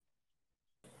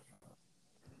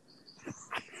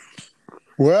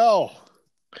Well,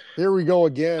 here we go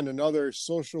again, another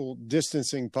social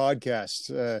distancing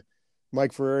podcast.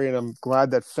 Mike Ferrari, and I'm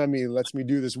glad that Femi lets me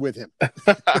do this with him.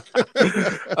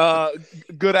 uh,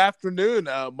 Good afternoon,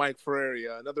 Mike Ferrari.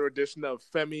 Another edition of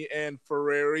Femi and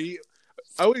Ferrari.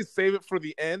 I always save it for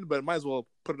the end, but might as well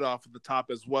put it off at the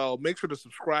top as well. Make sure to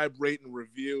subscribe, rate, and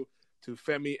review to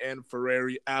Femi and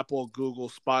Ferrari, Apple, Google,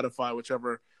 Spotify,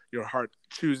 whichever your heart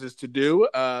chooses to do.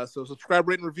 So subscribe,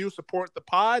 rate, and review, support the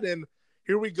pod. And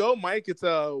here we go, Mike. It's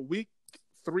a week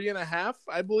 3.5,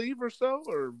 I believe, or so,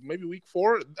 or maybe week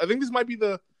 4. I think this might be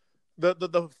the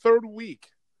third week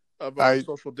of our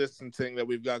social distancing that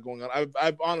we've got going on.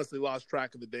 I've honestly lost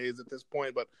track of the days at this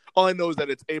point, but all I know is that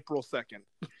it's April 2nd.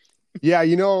 Yeah, I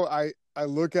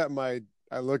look at my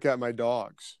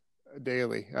dogs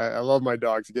daily. I love my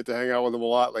dogs. I get to hang out with them a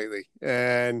lot lately,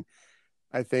 and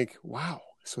I think, wow,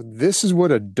 so this is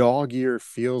what a dog year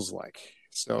feels like.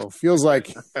 So it feels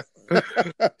like,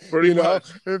 Pretty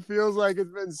much. it feels like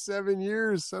it's been 7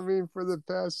 years. I mean,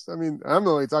 I'm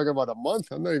only talking about a month.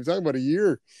 I'm not even talking about a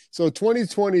year. So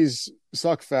 2020's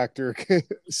suck factor.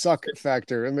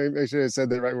 I mean, make sure I said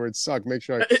the right word, suck. Make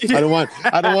sure I don't want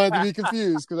it to be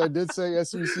confused because I did say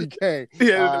SUCK.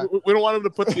 Yeah, we don't want him to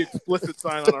put the explicit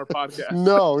sign on our podcast.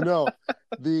 No.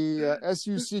 The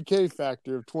SUCK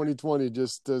factor of 2020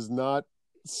 just does not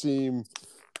seem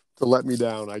to let me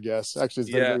down, I guess. Actually,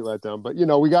 it's been a big letdown. But,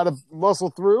 we got to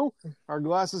muscle through. Our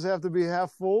glasses have to be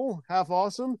half full, half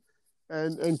awesome,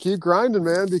 and keep grinding,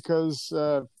 man, because,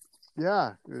 sports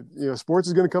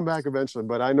is going to come back eventually.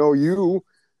 But I know you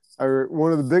are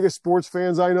one of the biggest sports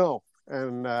fans I know.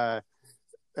 And I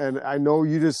know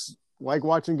you just like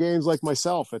watching games like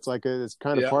myself. It's like it's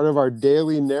kind of part of our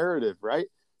daily narrative, right?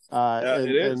 It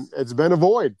is. And it's been a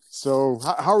void. So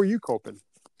how are you coping?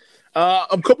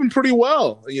 I'm coping pretty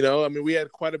well. I mean, we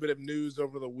had quite a bit of news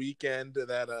over the weekend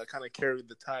that kind of carried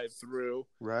the tide through.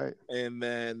 Right. And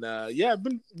then, I've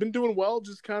been doing well.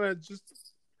 Just kind of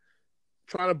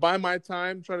trying to buy my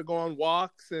time, try to go on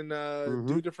walks and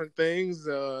do different things,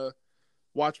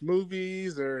 watch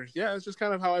movies, or it's just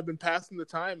kind of how I've been passing the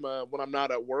time when I'm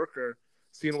not at work or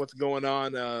seeing what's going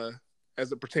on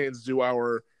as it pertains to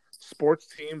our sports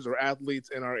teams or athletes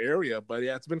in our area. But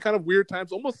it's been kind of weird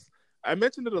times. Almost. I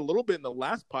mentioned it a little bit in the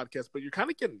last podcast, but you're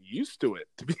kind of getting used to it,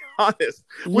 to be honest.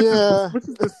 Which is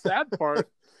the sad part.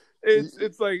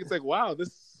 It's like wow, this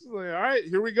is like, all right,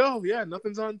 here we go. Yeah,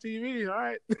 nothing's on TV. All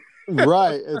right,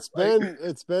 right.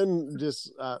 It's been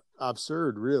just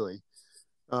absurd, really.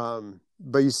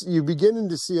 But you're beginning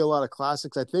to see a lot of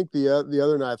classics. I think the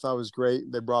other night I thought was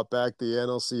great. They brought back the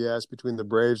NLCS between the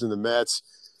Braves and the Mets.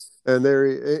 And they're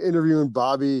interviewing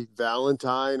Bobby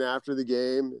Valentine after the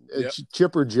game. And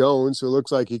Chipper Jones, who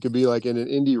looks like he could be like in an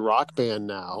indie rock band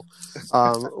now,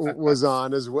 was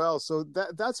on as well. So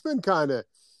that's been kind of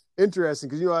interesting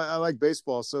because, I like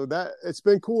baseball. So that it's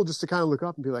been cool just to kind of look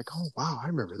up and be like, oh, wow, I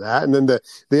remember that. And then the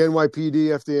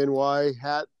NYPD FDNY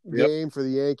hat game for the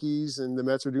Yankees, and the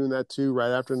Mets were doing that too right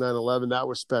after 9/11. That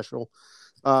was special.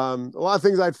 A lot of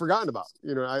things I'd forgotten about.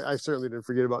 I certainly didn't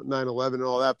forget about 9/11 and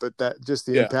all that, but that just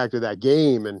the impact of that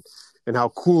game and how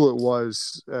cool it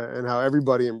was and how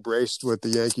everybody embraced what the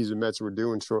Yankees and Mets were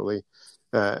doing shortly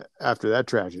after that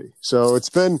tragedy. So it's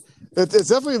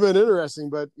definitely been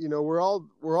interesting, but we're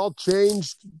all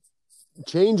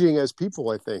changing as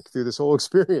people, I think, through this whole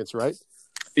experience, right?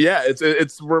 Yeah,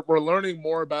 we're learning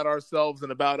more about ourselves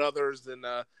and about others and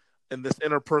this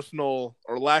interpersonal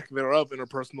or lack thereof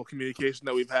interpersonal communication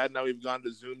that we've had. Now we've gone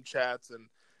to Zoom chats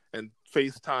and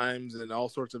FaceTimes and all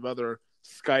sorts of other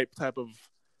Skype type of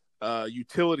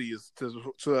utilities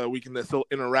so that we can still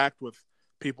interact with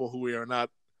people who we are not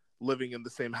living in the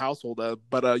same household.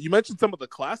 But you mentioned some of the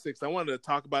classics. I wanted to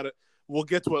talk about it. We'll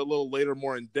get to it a little later,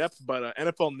 more in depth. But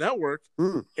NFL Network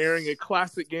airing a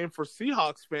classic game for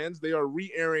Seahawks fans. They are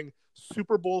re-airing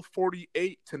Super Bowl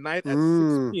 48 tonight at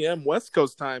 6 p.m. West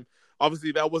Coast time.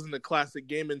 Obviously, that wasn't a classic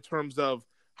game in terms of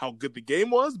how good the game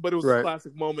was, but it was a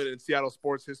classic moment in Seattle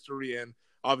sports history. And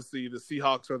obviously, the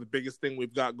Seahawks are the biggest thing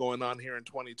we've got going on here in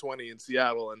 2020 in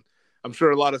Seattle. And I'm sure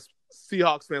a lot of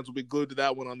Seahawks fans will be glued to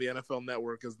that one on the NFL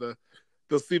Network as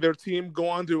they'll see their team go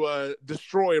on to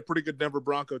destroy a pretty good Denver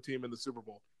Bronco team in the Super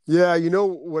Bowl. Yeah,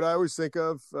 what I always think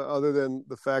of, other than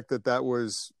the fact that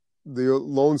was the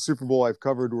lone Super Bowl I've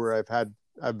covered where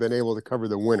I've been able to cover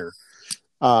the winner.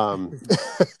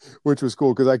 Which was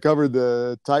cool because I covered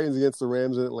the Titans against the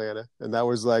Rams in Atlanta, and that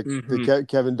was like the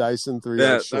Kevin Dyson 3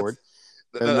 yards short.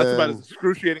 That's about as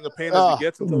excruciating a pain as it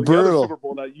gets until the other Super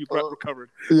Bowl that you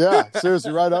recovered. Yeah,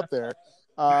 seriously, right up there.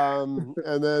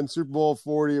 And then Super Bowl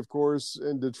 40, of course,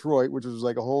 in Detroit, which was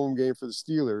like a home game for the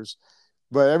Steelers.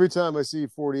 But every time I see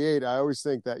 48, I always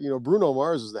think that, Bruno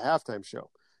Mars was the halftime show.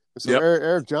 So Yep.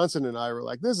 Eric Johnson and I were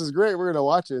like, this is great. We're going to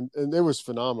watch it. And it was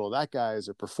phenomenal. That guy is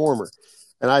a performer.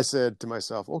 And I said to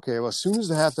myself, okay, well, as soon as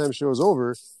the halftime show is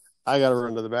over, I got to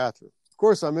run to the bathroom. Of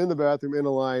course, I'm in the bathroom in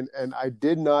a line, and I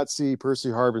did not see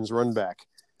Percy Harvin's run back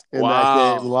in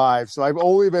that game live. So I've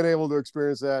only been able to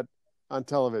experience that on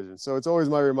television. So it's always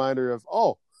my reminder of,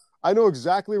 I know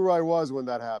exactly where I was when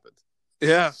that happened.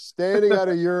 Yeah. Standing at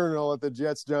a urinal at the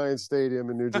Jets-Giants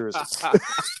Stadium in New Jersey.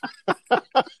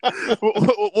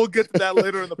 We'll get to that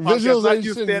later in the podcast. Visualization not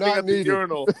you standing not at needed. the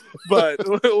urinal, but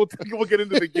we'll get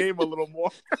into the game a little more.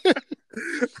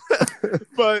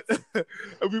 But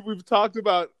we've talked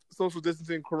about social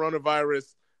distancing,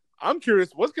 coronavirus. I'm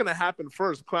curious, what's going to happen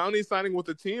first? Clowney signing with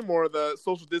the team or the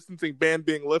social distancing ban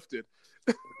being lifted?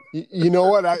 You know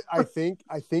what? I think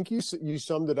you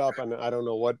summed it up, and I don't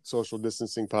know what social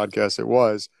distancing podcast it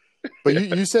was, but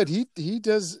you said he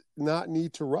does not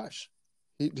need to rush.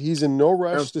 He's in no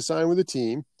rush to sign with a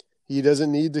team. He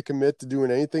doesn't need to commit to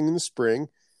doing anything in the spring.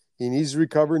 He needs to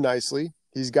recover nicely.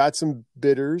 He's got some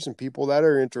bidders and people that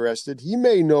are interested. He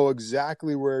may know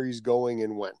exactly where he's going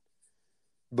and when,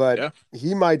 but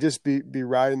he might just be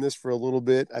riding this for a little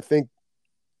bit. I think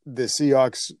the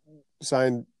Seahawks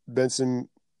signed Benson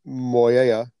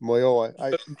Mayowa.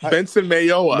 Benson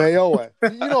Mayowa.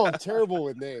 I'm terrible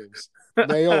with names.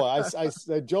 Mayowa.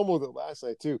 I jumbled it last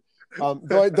night too.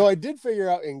 Though I did figure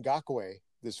out Ngakoue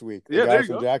this week. The guy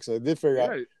from Jackson. I did figure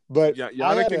out. But I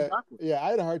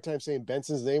had a hard time saying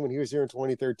Benson's name when he was here in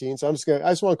 2013. So I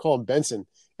just want to call him Benson.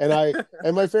 And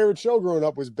my favorite show growing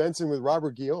up was Benson with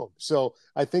Robert Guillaume. So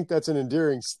I think that's an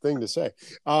endearing thing to say.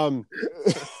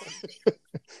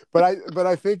 But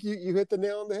I think you hit the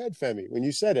nail on the head, Femi, when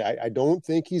you said it. I don't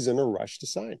think he's in a rush to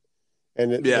sign,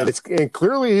 and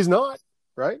clearly he's not,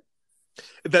 right?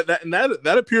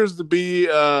 That appears to be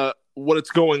what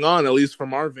it's going on, at least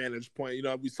from our vantage point.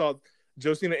 We saw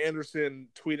Josina Anderson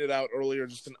tweeted out earlier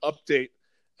just an update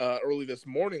early this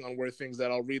morning on where things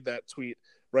at. I'll read that tweet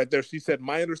right there. She said,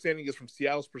 "My understanding is from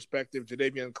Seattle's perspective,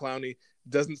 Jadeveon Clowney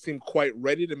doesn't seem quite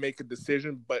ready to make a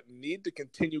decision, but need to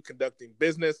continue conducting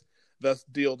business. Thus,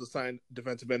 deal to sign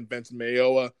defensive end Benson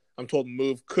Mayowa. I'm told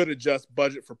move could adjust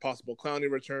budget for possible Clowney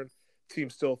return.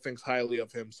 Team still thinks highly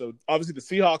of him." So obviously the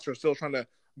Seahawks are still trying to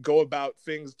go about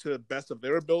things to the best of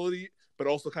their ability, but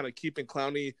also kind of keeping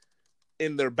Clowney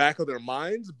in their back of their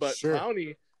minds. But sure.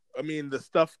 Clowney, the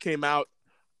stuff came out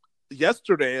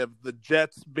yesterday of the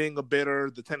Jets being a bidder,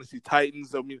 the Tennessee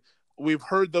Titans. We've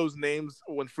heard those names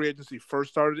when free agency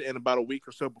first started and about a week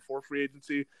or so before free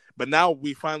agency. But now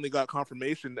we finally got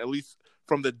confirmation, at least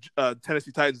from the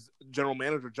Tennessee Titans general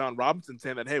manager, John Robinson,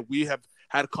 saying that, hey, we have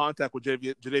had contact with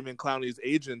Jadeveon Clowney's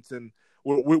agents, and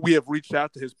we have reached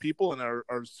out to his people and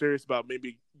are serious about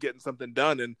maybe getting something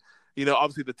done. And,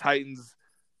 obviously the Titans,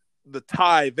 the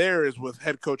tie there is with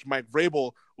head coach Mike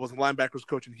Vrabel, was a linebackers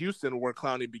coach in Houston where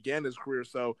Clowney began his career.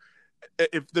 So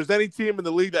if there's any team in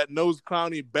the league that knows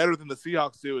Clowney better than the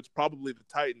Seahawks do, it's probably the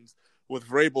Titans with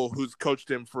Vrabel, who's coached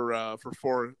him for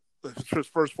his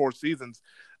first 4 seasons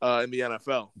in the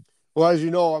NFL. Well, as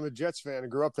you know, I'm a Jets fan. I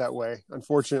grew up that way,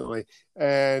 unfortunately.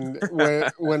 And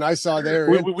when I saw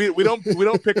we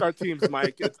don't pick our teams,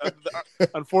 Mike.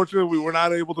 Unfortunately, we were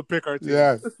not able to pick our teams.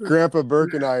 Yeah, Grandpa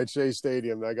Burke and I at Shea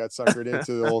Stadium, I got suckered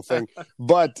into the whole thing.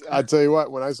 But I'll tell you what,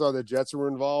 when I saw the Jets were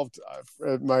involved,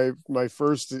 my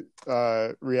first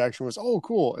reaction was, "Oh,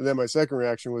 cool," and then my second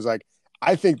reaction was like,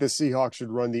 I think the Seahawks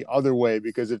should run the other way,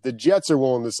 because if the Jets are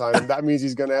willing to sign him, that means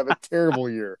he's going to have a terrible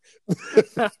year.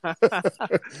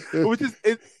 Which is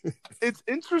it's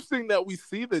interesting that we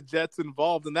see the Jets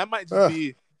involved, and that might just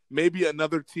be maybe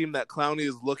another team that Clowney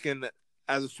is looking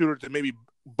as a shooter to maybe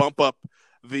bump up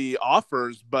the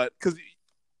offers. But because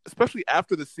especially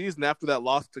after the season, after that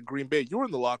loss to Green Bay, you were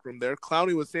in the locker room there.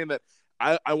 Clowney was saying that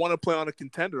I want to play on a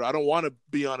contender. I don't want to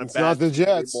be on a bad not the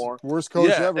Jets anymore. Worst coach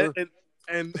ever.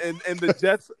 And the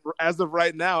Jets, as of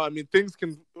right now, things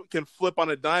can flip on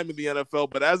a dime in the NFL,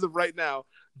 but as of right now,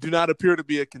 do not appear to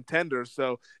be a contender.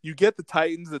 So you get the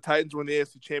Titans. The Titans were in the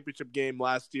AFC Championship game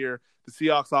last year. The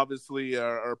Seahawks obviously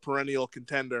are a perennial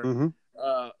contender.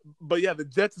 Mm-hmm. But yeah, the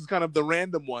Jets is kind of the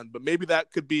random one. But maybe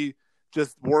that could be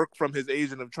just work from his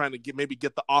agent of trying to get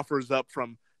the offers up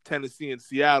from Tennessee and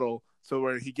Seattle, so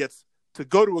where he gets to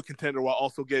go to a contender while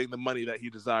also getting the money that he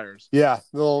desires. Yeah,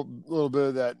 a little bit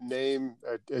of that name,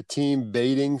 a team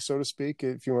baiting, so to speak,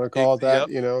 if you want to call it that.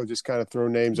 Yep. Just kind of throw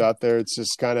names out there. It's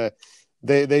just kind of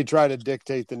they try to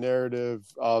dictate the narrative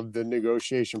of the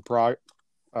negotiation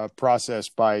process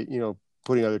by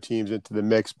putting other teams into the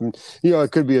mix. You know,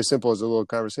 it could be as simple as a little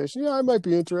conversation. Yeah, I might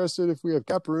be interested if we have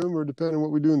cap room, or depending on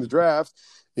what we do in the draft.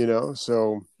 You know,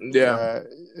 so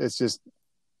it's just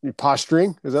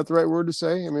posturing. Is that the right word to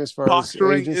say? I mean, as far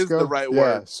posturing as agents is go, the right yeah.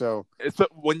 word. So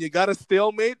when you got a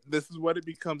stalemate, this is what it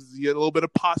becomes. You get a little bit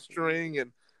of posturing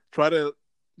and try to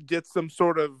get some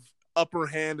sort of upper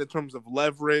hand in terms of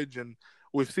leverage, and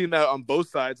we've seen that on both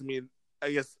sides. I mean,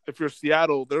 I guess if you're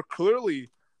Seattle, they're clearly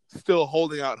still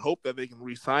holding out hope that they can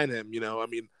re-sign him. You know, I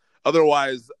mean,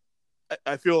 otherwise,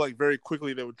 I feel like very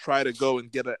quickly they would try to go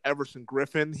and get an Everson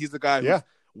Griffin. He's the guy who's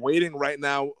waiting right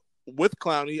now with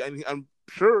Clowney, and I'm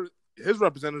sure his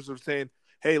representatives are saying,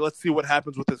 hey, let's see what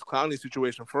happens with this Clowney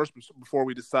situation first before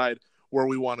we decide where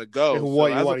we want to go. And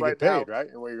what you want to get paid, right?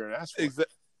 And what you're going to ask for.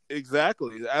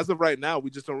 Exactly. As of right now, we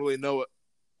just don't really know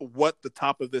what the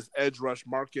top of this edge rush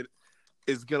market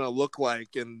is going to look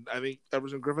like. And I think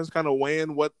Everson Griffin's kind of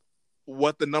weighing what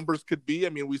the numbers could be. I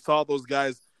mean, we saw those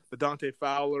guys, the Dante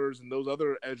Fowlers and those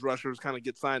other edge rushers kind of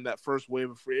get signed that first wave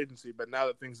of free agency. But now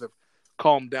that things have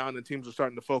calmed down and teams are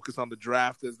starting to focus on the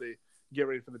draft as they get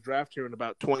ready for the draft here in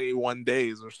about 21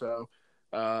 days or so,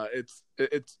 it's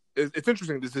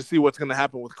interesting to see what's going to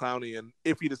happen with Clowney, and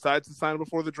if he decides to sign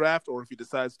before the draft or if he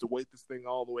decides to wait this thing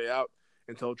all the way out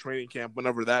until training camp,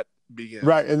 whenever that begins.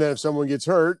 Right, and then if someone gets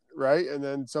hurt, right, and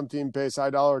then some team pays high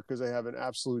dollar because they have an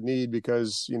absolute need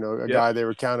because, you know, a guy they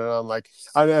were counting on, like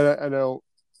I know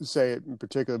say it in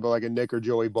particular, but like a Nick or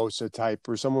Joey Bosa type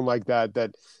or someone like that,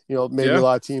 you know, maybe a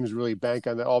lot of teams really bank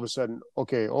on that. All of a sudden,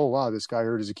 okay, oh wow, this guy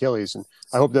hurt his Achilles, and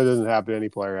I hope that doesn't happen to any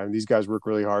player. I mean, these guys work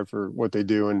really hard for what they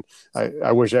do, and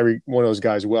I wish every one of those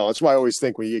guys well. That's why I always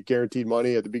think when you get guaranteed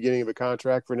money at the beginning of a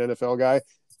contract for an NFL guy,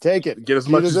 take it, get as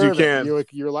much as you can.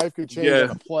 Your life could change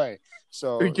on a play.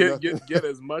 So get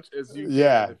as much as you can.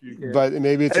 Yeah, if you can. But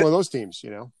maybe it's one of those teams, you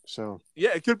know. So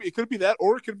it could be that,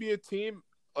 or it could be a team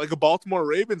like a Baltimore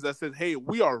Ravens that says, hey,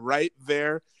 we are right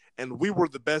there, and we were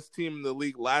the best team in the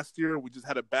league last year. We just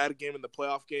had a bad game in the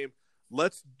playoff game.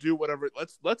 Let's do whatever.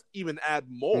 Let's even add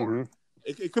more. Mm-hmm.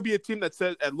 It could be a team that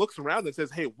says and looks around and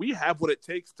says, hey, we have what it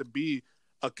takes to be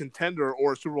a contender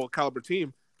or a Super Bowl caliber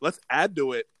team. Let's add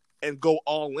to it and go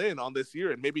all in on this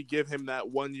year, and maybe give him that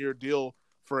 1-year deal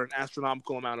for an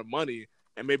astronomical amount of money.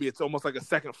 And maybe it's almost like a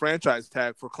second franchise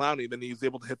tag for Clowney. Then he's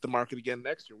able to hit the market again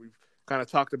next year. We've kind of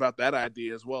talked about that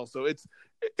idea as well. So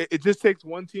it just takes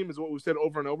one team, is what we've said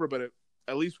over and over, but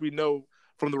at least we know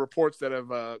from the reports that have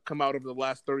come out over the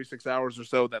last 36 hours or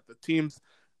so that the teams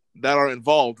that are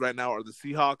involved right now are the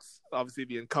Seahawks, obviously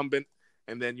the incumbent,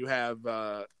 and then you have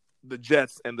the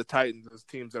Jets and the Titans as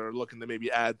teams that are looking to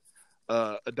maybe add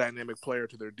a dynamic player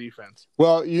to their defense.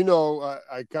 Well, you know,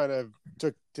 I kind of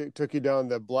took you down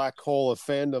the black hole of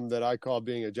fandom that I call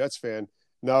being a Jets fan.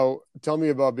 Now, tell me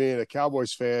about being a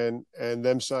Cowboys fan and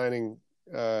them signing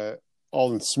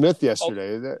Aldon Smith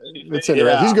yesterday. That's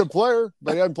interesting. He's a good player,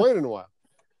 but he hasn't played in a while.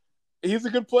 He's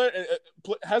a good player.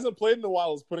 Hasn't played in a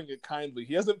while is putting it kindly.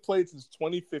 He hasn't played since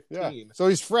 2015. Yeah. So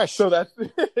he's fresh. So that's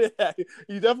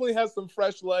he definitely has some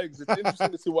fresh legs. It's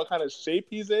interesting to see what kind of shape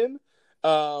he's in.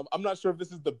 I'm not sure if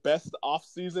this is the best off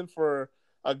season for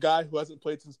a guy who hasn't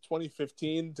played since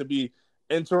 2015 to be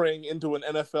entering into an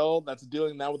NFL that's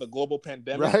dealing now with a global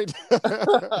pandemic. Right.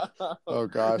 Oh,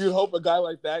 gosh. You'd hope a guy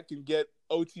like that can get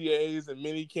OTAs and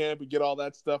mini camp and get all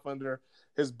that stuff under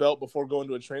his belt before going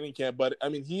to a training camp. But, I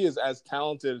mean, he is as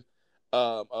talented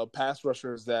a pass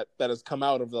rusher that has come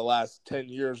out over the last 10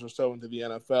 years or so into the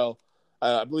NFL.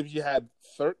 I believe he had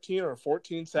 13 or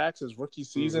 14 sacks his rookie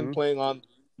season playing on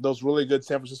those really good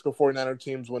San Francisco 49er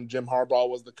teams when Jim Harbaugh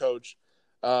was the coach.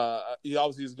 He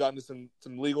obviously has gotten into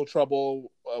some legal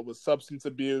trouble with substance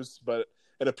abuse, but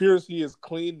it appears he is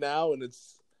clean now, and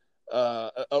it's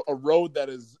a road that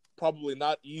is probably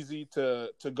not easy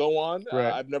to go on.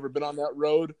 Right. I've never been on that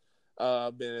road,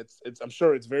 and I'm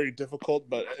sure it's very difficult.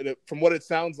 But from what it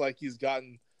sounds like, he's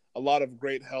gotten a lot of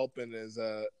great help and has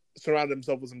surrounded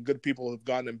himself with some good people who have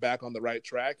gotten him back on the right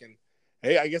track. And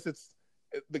hey, I guess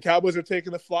the Cowboys are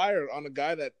taking the flyer on a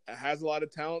guy that has a lot of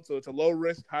talent, so it's a low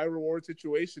risk, high reward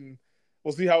situation.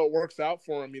 We'll see how it works out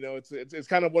for him. You know, it's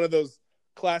kind of one of those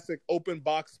classic open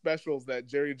box specials that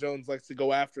Jerry Jones likes to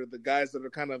go after, the guys that are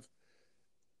kind of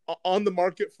on the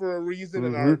market for a reason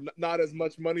and are not as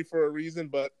much money for a reason,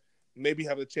 but maybe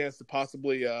have a chance to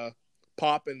possibly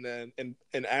pop and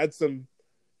add some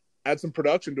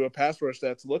production to a pass rush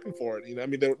that's looking for it. You know, I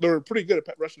mean, they were pretty good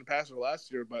at rushing the passer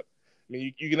last year, but I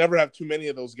mean, you can never have too many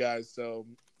of those guys. So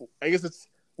I guess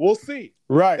we'll see.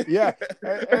 Right. Yeah.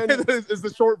 And it's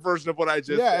the short version of what I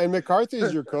just said. And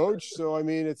McCarthy's your coach. So, I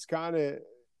mean, it's kind of,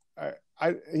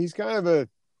 he's kind of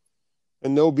a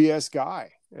no BS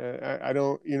guy. I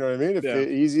don't, you know what I mean? Yeah.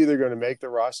 He's either going to make the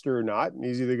roster or not, and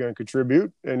he's either going to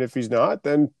contribute, and if he's not,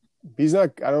 then he's not.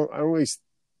 I don't really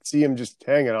see him just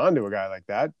hanging on to a guy like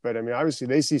that. But I mean, obviously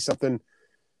they see something,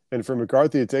 and for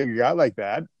McCarthy to take a guy like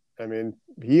that, I mean,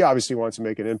 he obviously wants to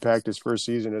make an impact his first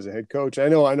season as a head coach. I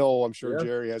know. I'm sure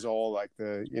Jerry has all like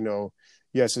the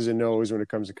yeses and nos when it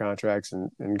comes to contracts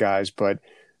and guys, but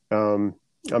I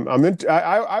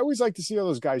always like to see how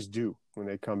those guys do when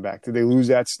they come back. Do they lose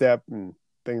that step and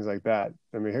things like that?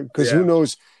 I mean, because who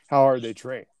knows how hard they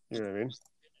train? You know what I mean?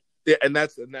 Yeah, and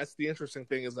that's the interesting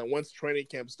thing is that once training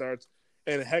camp starts,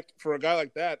 and heck, for a guy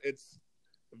like that, it's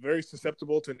very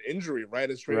susceptible to an injury right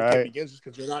as training camp begins, just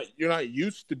because you're not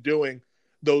used to doing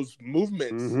those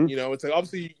movements. Mm-hmm. You know, it's like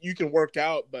obviously you can work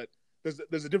out, but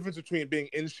there's a difference between being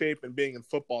in shape and being in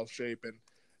football shape, and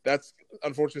that's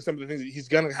unfortunately some of the things that he's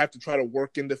going to have to try to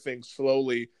work into things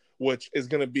slowly, which is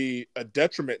going to be a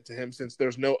detriment to him since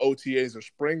there's no OTAs or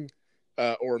spring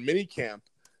or mini camp,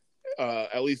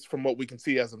 at least from what we can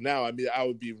see as of now. I mean, I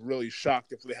would be really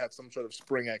shocked if they had some sort of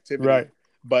spring activity. Right.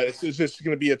 But it's just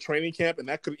going to be a training camp, and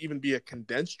that could even be a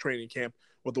condensed training camp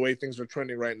with the way things are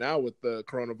trending right now with the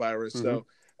coronavirus. Mm-hmm. So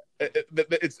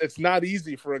it's not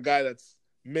easy for a guy that's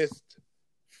missed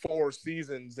 4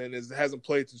 seasons and hasn't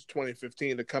played since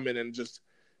 2015 to come in and just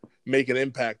make an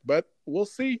impact. But we'll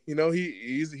see. You know,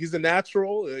 he's a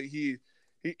natural.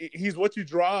 He's what you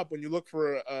draw up when you look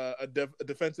for a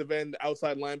defensive end,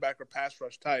 outside linebacker, pass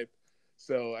rush type.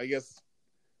 So I guess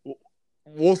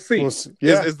we'll see.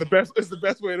 Yeah, is the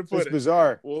best way to put it. It's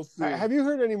bizarre. We'll see. Have you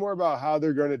heard any more about how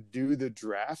they're going to do the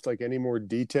draft? Like any more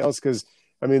details? Because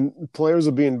I mean, players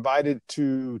will be invited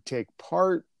to take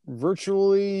part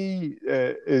virtually.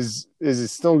 Is it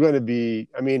still going to be?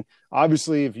 I mean,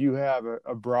 obviously, if you have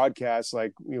a broadcast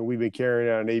like we've been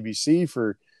carrying on ABC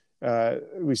for,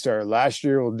 we started last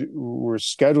year. We're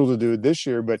scheduled to do it this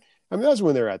year, but I mean that's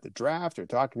when they're at the draft. They're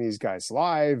talking to these guys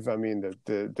live. I mean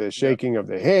the shaking of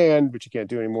the hand, but you can't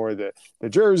do any more of the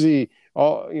jersey.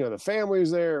 All the family's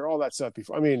there, all that stuff.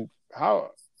 Before, I mean, how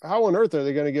on earth are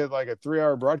they going to get like a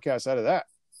 3-hour broadcast out of that?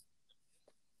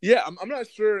 Yeah, I'm not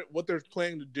sure what they're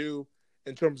planning to do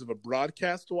in terms of a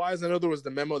broadcast-wise. I know there was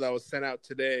the memo that was sent out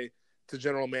today to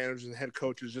general managers and head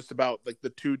coaches just about like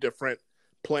the 2 different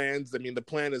plans. I mean, the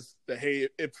plan is that hey,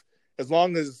 as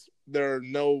long as there are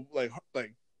no like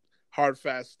hard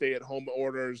fast stay-at-home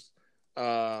orders,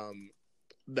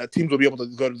 that teams will be able to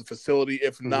go to the facility.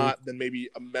 If not, then maybe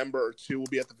a member or 2 will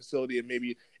be at the facility, and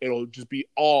maybe it'll just be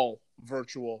all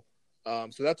virtual.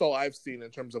 So that's all I've seen in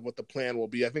terms of what the plan will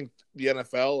be. I think the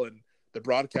NFL and the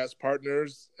broadcast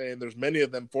partners, and there's many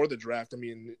of them for the draft. I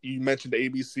mean, you mentioned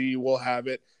ABC will have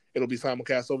it. It'll be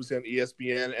simulcast, obviously, on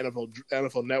ESPN,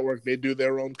 NFL Network. They do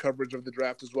their own coverage of the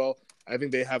draft as well. I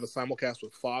think they have a simulcast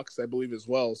with Fox, I believe, as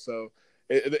well. So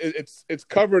it's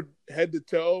covered head to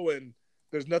toe, and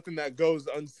there's nothing that goes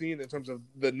unseen in terms of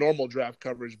the normal draft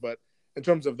coverage. But in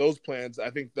terms of those plans,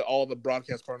 I think that all the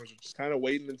broadcast partners are just kind of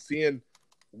waiting and seeing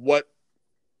what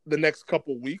the next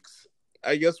couple weeks,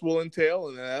 I guess, will entail.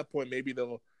 And at that point, maybe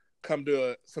they'll come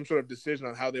to some sort of decision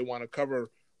on how they want to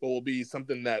cover what will be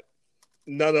something that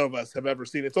none of us have ever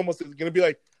seen. It's going to be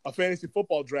like a fantasy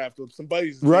football draft with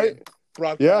somebody's right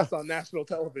broadcast on national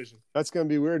television. That's going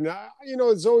to be weird. Now,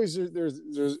 it's always there's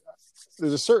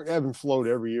a certain ebb and flow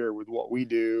every year with what we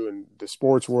do and the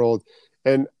sports world.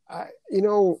 And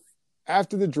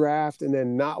after the draft and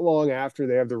then not long after,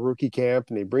 they have the rookie camp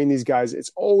and they bring these guys.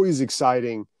 It's always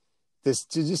exciting to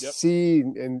just see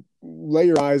and lay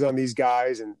your eyes on these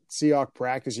guys and see our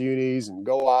practice unis and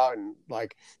go out and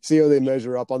like see how they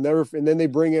measure up. And then they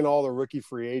bring in all the rookie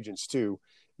free agents too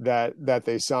that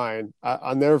they sign.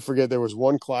 I'll never forget there was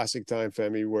one classic time,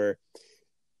 Femi, where,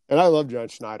 and I love John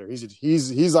Schneider.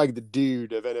 He's like the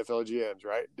dude of NFL GMs,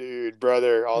 right? Dude,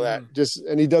 brother, all that.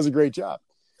 And he does a great job.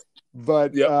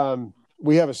 But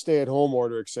we have a stay-at-home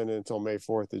order extended until May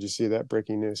 4th. Did you see that?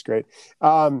 Breaking news. Great.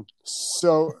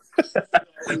 So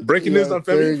breaking news on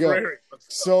February.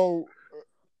 So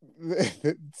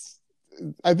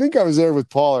I think I was there with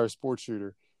Paul, our sports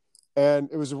shooter, and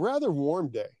it was a rather warm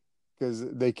day because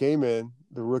they came in.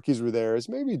 The rookies were there. It's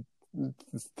maybe the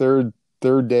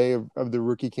third day of the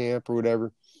rookie camp or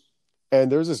whatever.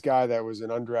 And there's this guy that was an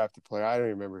undrafted player. I don't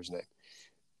even remember his name.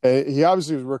 And he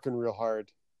obviously was working real hard.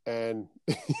 And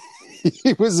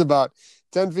he was about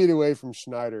 10 feet away from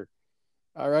Schneider,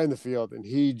 right in the field, and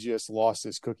he just lost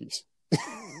his cookies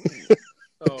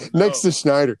next to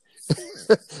Schneider.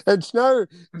 And Schneider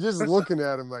just looking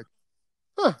at him like,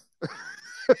 huh.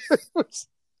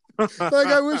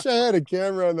 I wish I had a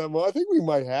camera on that moment. I think we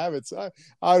might have it. So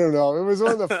I don't know. It was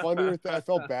one of the funnier things. I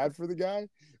felt bad for the guy,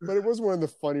 but it was one of the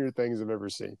funnier things I've ever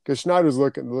seen. Because Schneider was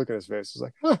looking at his face, was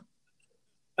like, "Huh,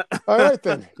 all right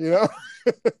then,"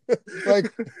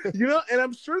 like and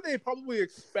I'm sure they probably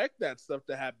expect that stuff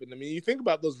to happen. I mean, you think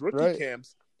about those rookie right.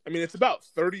 camps. I mean, it's about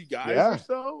 30 guys Yeah. or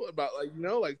so, about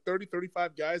like 30,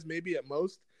 35 guys maybe at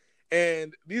most.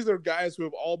 And these are guys who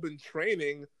have all been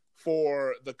training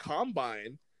for the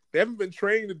combine. They haven't been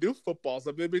training to do football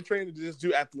stuff. They've been training to just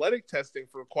do athletic testing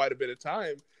for quite a bit of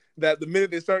time. That the minute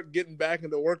they start getting back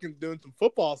into work and doing some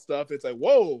football stuff, it's like,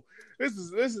 whoa, this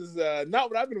is not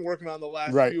what I've been working on the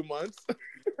last Right. few months.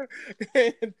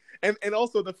 and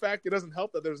also the fact it doesn't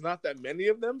help that there's not that many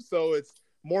of them, so it's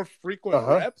more frequent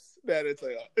reps that it's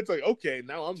like okay,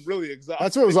 now I'm really exhausted.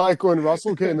 That's what it was like when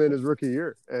Russell came in his rookie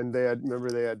year, and they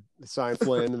had signed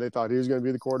Flynn, and they thought he was going to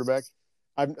be the quarterback.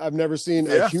 I've never seen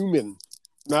a human,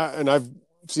 and I've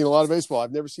seen a lot of baseball.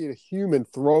 I've never seen a human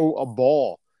throw a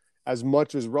ball as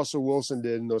much as Russell Wilson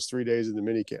did in those 3 days in the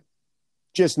minicamp,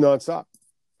 just nonstop.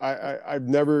 I've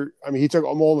never. I mean, he took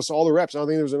almost all the reps. I don't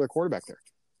think there was another quarterback there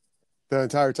the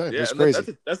entire time. It's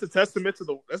crazy. That's a testament to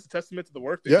the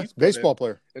work that he's baseball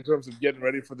player in terms of getting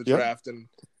ready for the draft and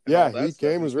he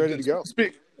came was ready to go.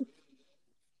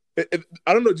 I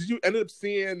don't know. Did you end up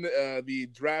seeing the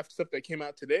draft stuff that came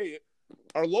out today?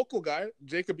 Our local guy,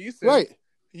 Jacob Eason, right?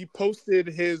 He posted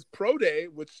his pro day,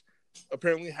 which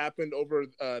apparently happened over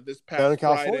this past down in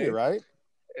California, Friday, right?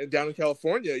 And down in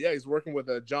California, yeah, he's working with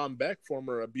John Beck,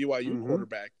 former BYU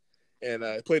quarterback, and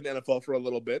played in the NFL for a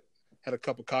little bit. Had a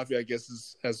cup of coffee, I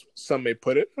guess, as some may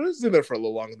put it. I was in there for a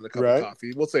little longer than a cup of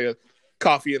coffee. We'll say a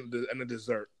coffee and a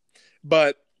dessert.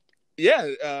 But yeah,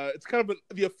 it's kind of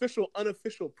the official,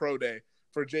 unofficial pro day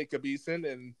for Jacob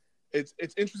Eason, and it's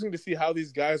interesting to see how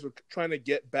these guys are trying to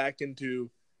get back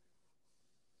into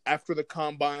after the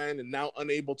combine and now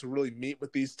unable to really meet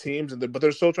with these teams, but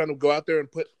they're still trying to go out there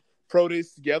and put pro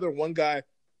days together. One guy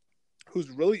who's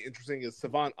really interesting is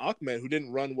Savon Ahmed, who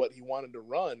didn't run what he wanted to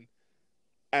run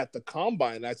at the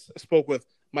combine. I spoke with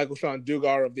Michael Sean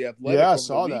Dugar of the Athletic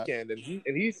over the weekend, that.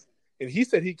 and he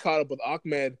said he caught up with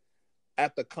Ahmed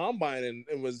at the combine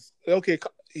and was okay.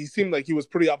 He seemed like he was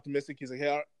pretty optimistic. He's like,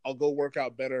 "Hey, I'll go work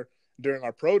out better during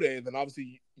our pro day." And then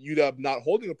obviously UW not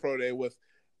holding a pro day with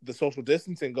the social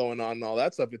distancing going on and all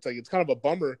that stuff. It's like it's kind of a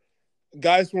bummer.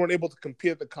 Guys who weren't able to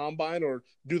compete at the combine or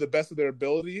do the best of their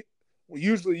ability, we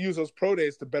usually use those pro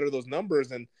days to better those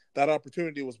numbers, and that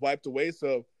opportunity was wiped away.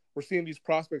 So we're seeing these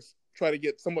prospects try to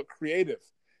get somewhat creative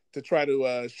to try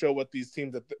to show what these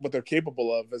teams what they're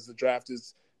capable of as the draft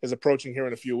is approaching here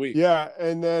in a few weeks. Yeah,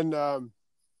 and then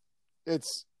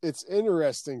it's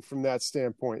interesting from that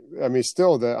standpoint. I mean,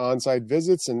 still the on-site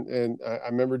visits, and I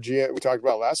remember we talked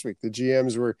about last week. The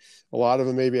GMs were, a lot of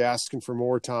them maybe asking for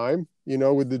more time,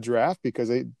 with the draft,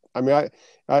 because I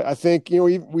think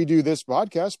we do this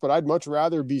podcast, but I'd much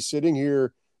rather be sitting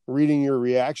here reading your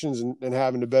reactions and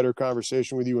having a better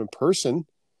conversation with you in person.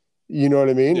 You know what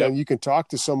I mean? Yep. And you can talk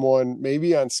to someone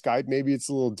maybe on Skype. Maybe it's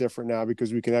a little different now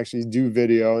because we can actually do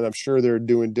video, and I'm sure they're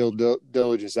doing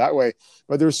diligence that way.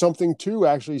 But there's something to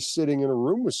actually sitting in a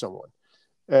room with someone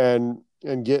and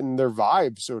getting their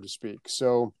vibe, so to speak.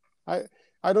 So I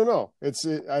don't know.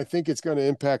 I think it's going to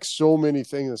impact so many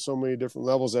things at so many different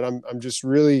levels that I'm just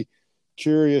really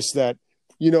curious that,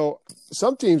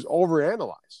 some teams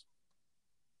overanalyze.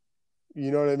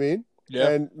 You know what I mean? Yeah.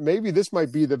 And maybe this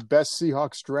might be the best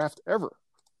Seahawks draft ever.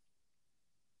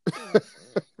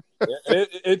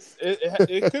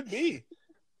 It could be.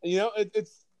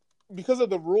 It's because of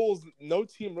the rules, no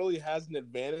team really has an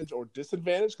advantage or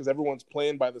disadvantage because everyone's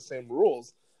playing by the same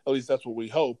rules. At least that's what we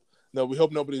hope. No, we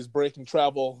hope nobody's breaking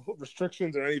travel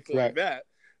restrictions or anything like that.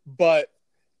 But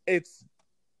it's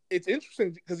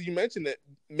interesting because you mentioned that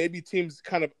maybe teams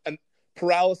kind of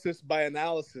paralysis by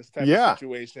analysis type of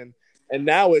situation. And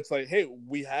now it's like, hey,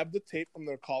 we have the tape from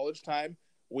their college time.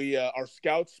 Our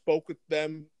scouts spoke with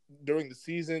them during the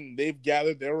season. They've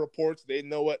gathered their reports. They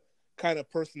know what kind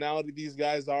of personality these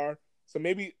guys are. So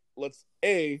maybe let's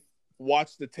A,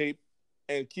 watch the tape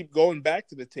and keep going back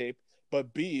to the tape.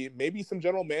 But B, maybe some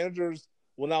general managers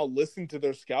will now listen to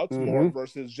their scouts more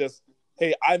versus just,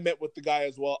 hey, I met with the guy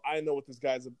as well. I know what this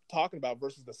guy's talking about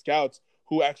versus the scouts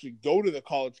who actually go to the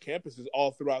college campuses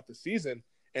all throughout the season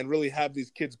and really have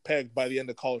these kids pegged by the end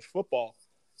of college football.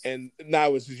 And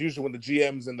now it's usually when the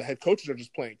GMs and the head coaches are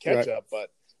just playing catch up. But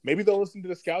maybe they'll listen to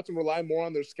the scouts and rely more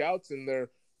on their scouts and their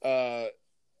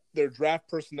draft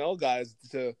personnel guys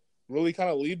to really kind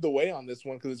of lead the way on this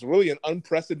one because it's really an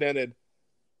unprecedented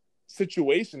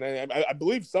situation. And I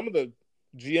believe some of the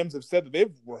GMs have said that they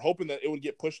were hoping that it would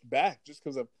get pushed back just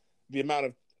because of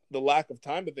the lack of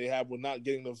time that they have with not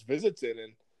getting those visits in.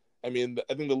 And I mean,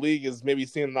 I think the league is maybe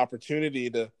seeing an opportunity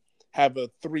to have a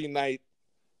 3-night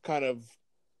kind of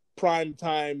prime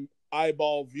time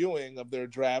eyeball viewing of their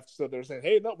draft. So they're saying,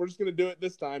 hey, no, we're just going to do it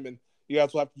this time. And you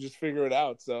guys will have to just figure it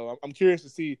out. So I'm curious to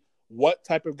see what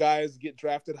type of guys get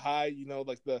drafted high,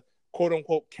 like the quote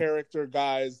unquote character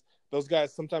guys. Those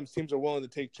guys, sometimes teams are willing to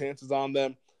take chances on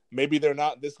them. Maybe they're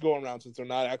not this go around since they're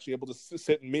not actually able to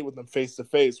sit and meet with them face to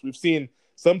face. We've seen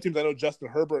some teams. I know Justin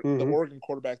Herbert, the Oregon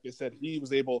quarterback, they said he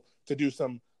was able to do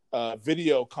some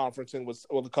video conferencing with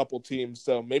a couple teams.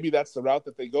 So maybe that's the route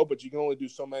that they go, but you can only do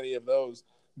so many of those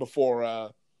before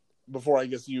I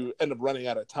guess you end up running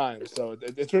out of time. So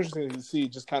it's interesting to see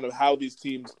just kind of how these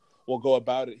teams will go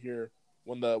about it here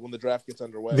when the draft gets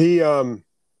underway.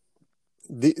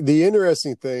 The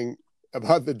interesting thing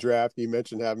about the draft, you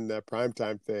mentioned having that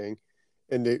primetime thing,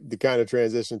 and the kind of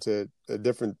transition to a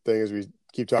different thing as we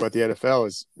keep talking about the NFL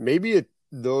is maybe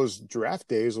those draft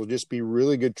days will just be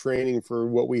really good training for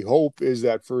what we hope is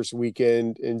that first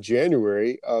weekend in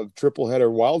January of triple header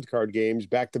wildcard games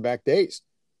back-to-back days.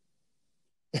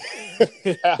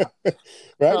 Yeah.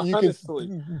 Right. You honestly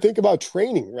can think about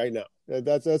training right now.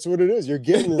 That's what it is. You're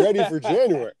getting ready for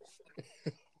January.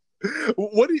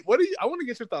 What do you? I want to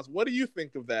get your thoughts. What do you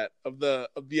think of that? Of the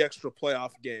extra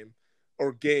playoff game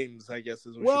or games? I guess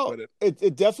is what you put it.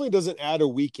 It definitely doesn't add a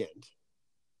weekend.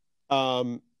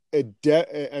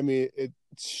 It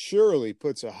surely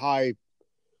puts a high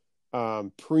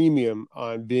premium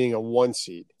on being a 1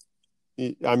 seed.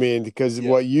 I mean, because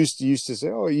what used to say,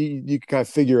 oh, you can kind of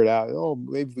figure it out. Oh,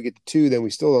 maybe if we get to 2, then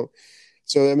we still don't.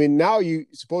 So I mean, now you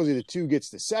supposedly the 2 gets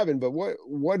to 7, but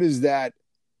what is that?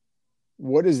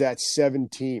 What is that 7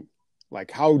 team? Like,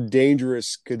 how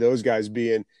dangerous could those guys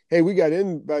be? And hey, we got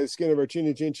in by the skin of our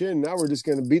chin. Now we're just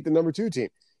going to beat the number 2 team.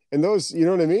 And those, you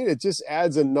know what I mean? It just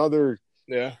adds another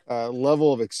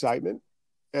level of excitement.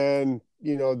 And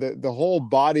the whole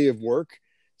body of work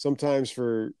sometimes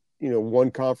for one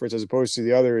conference as opposed to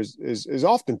the other is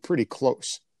often pretty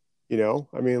close. I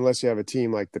mean, unless you have a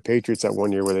team like the Patriots that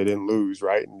one year where they didn't lose,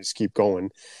 right, and just keep going.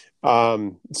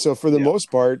 So for the most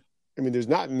part, I mean, there's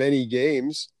not many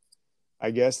games,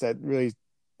 I guess, that really.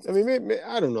 I mean, maybe,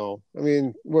 I don't know. I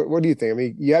mean, what do you think? I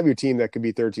mean, you have your team that could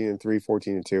be 13-3,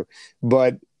 14-2,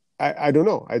 but I don't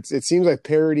know. It seems like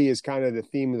parity is kind of the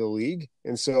theme of the league,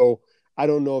 and so I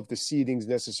don't know if the seedings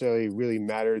necessarily really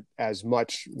matter as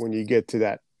much when you get to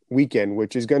that weekend,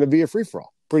 which is going to be a free for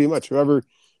all, pretty much. Whoever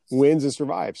wins and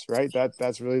survives, right?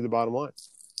 That's really the bottom line.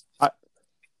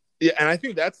 And I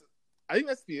think that's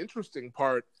the interesting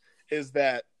part is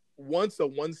that once a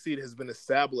 1 seed has been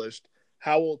established,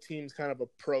 how will teams kind of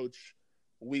approach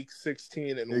week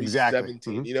 16 and week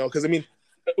 17? Because I mean,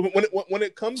 when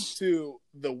it comes to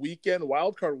the weekend,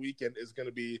 wildcard weekend is going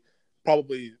to be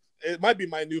probably. It might be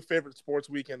my new favorite sports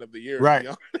weekend of the year, right?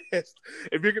 To be honest.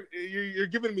 If you're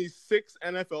giving me 6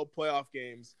 NFL playoff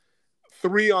games,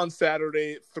 3 on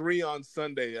Saturday, 3 on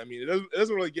Sunday. I mean, it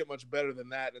doesn't really get much better than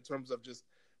that in terms of just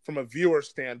from a viewer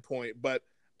standpoint. But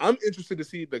I'm interested to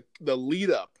see the lead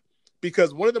up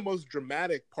because one of the most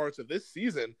dramatic parts of this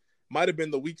season might have been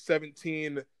the Week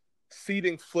 17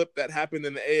 seeding flip that happened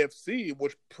in the AFC,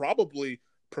 which probably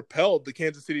propelled the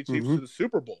Kansas City Chiefs to the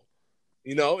Super Bowl.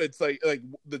 It's like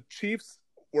the Chiefs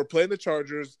were playing the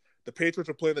Chargers, the Patriots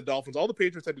were playing the Dolphins. All the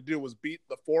Patriots had to do was beat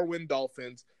the 4-win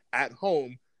Dolphins at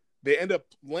home. They end up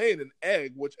laying an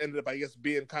egg, which ended up, I guess,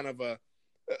 being kind of a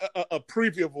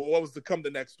preview of what was to come the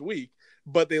next week.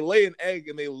 But they lay an egg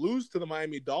and they lose to the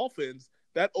Miami Dolphins.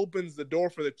 That opens the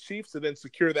door for the Chiefs to then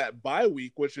secure that bye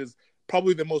week, which is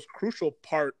probably the most crucial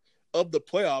part of the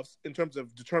playoffs in terms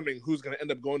of determining who's going to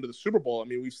end up going to the Super Bowl. I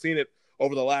mean, we've seen it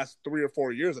over the last 3 or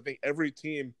 4 years. I think every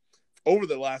team over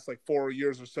the last 4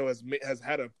 years or so has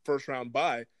had a first round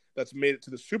bye that's made it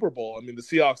to the Super Bowl. I mean, the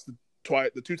Seahawks,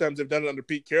 the 2 times they've done it under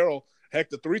Pete Carroll,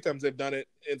 heck, the 3 times they've done it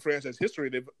in franchise history,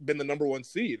 they've been the number 1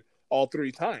 seed all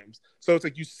 3 times. So it's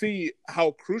like you see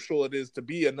how crucial it is to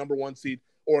be a number 1 seed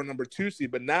or a number 2 seed.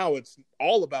 But now it's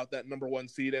all about that number 1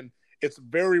 seed, and it's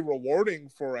very rewarding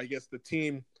for, I guess, the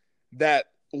team that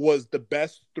was the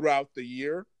best throughout the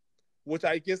year. Which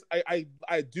I guess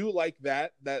I do like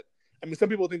that. I mean, some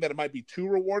people think that it might be too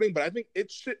rewarding, but I think it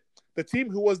should. The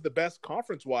team who was the best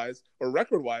conference-wise or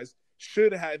record-wise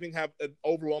should have an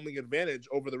overwhelming advantage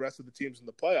over the rest of the teams in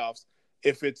the playoffs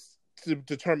if it's to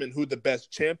determine who the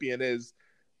best champion is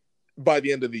by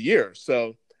the end of the year.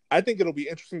 So I think it'll be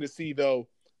interesting to see, though,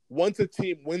 once a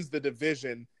team wins the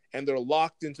division and they're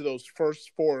locked into those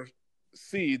first 4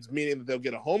 seeds, meaning that they'll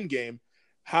get a home game,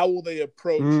 how will they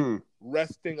approach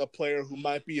resting a player who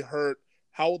might be hurt?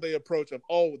 How will they approach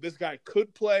this guy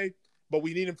could play, but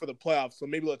we need him for the playoffs. So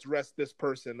maybe let's rest this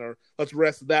person or let's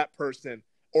rest that person.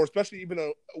 Or especially even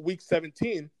a week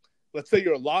 17, let's say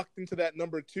you're locked into that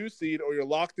number 2 seed, or you're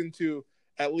locked into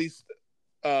at least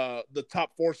the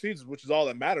top 4 seeds, which is all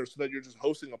that matters, so that you're just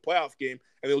hosting a playoff game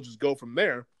and it'll just go from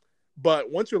there.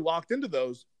 But once you're locked into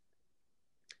those,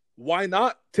 why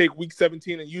not take week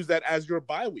 17 and use that as your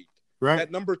bye week? Right.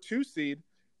 That number 2 seed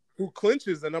who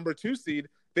clinches the number 2 seed,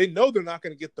 they know they're not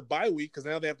going to get the bye week because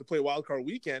now they have to play wild card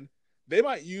weekend. They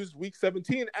might use week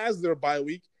 17 as their bye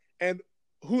week, and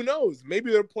who knows?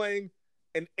 Maybe they're playing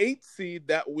an 8 seed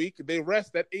that week. They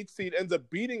rest. That 8 seed ends up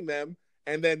beating them,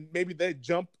 and then maybe they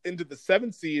jump into the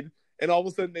 7 seed, and all of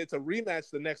a sudden it's a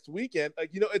rematch the next weekend.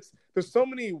 Like, there's so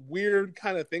many weird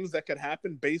kind of things that could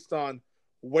happen based on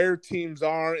where teams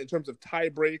are in terms of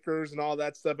tiebreakers and all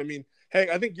that stuff. I mean, hey,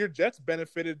 I think your Jets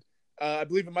benefited. I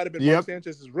believe it might have been Mark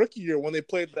Sanchez's rookie year when they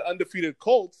played the undefeated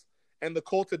Colts, and the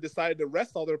Colts had decided to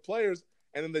rest all their players,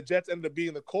 and then the Jets ended up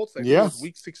beating the Colts like it was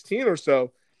week 16 or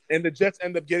so, and the Jets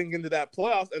end up getting into that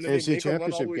playoffs, and then they make a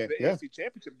run all the way to the AFC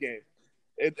Championship game.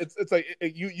 It's like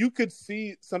you could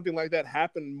see something like that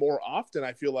happen more often,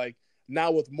 I feel like, now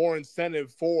with more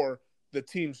incentive for the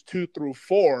teams 2 through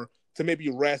 4 to maybe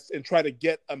rest and try to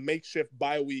get a makeshift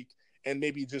bye week, and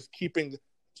maybe just keeping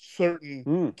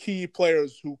certain key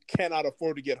players who cannot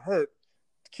afford to get hurt,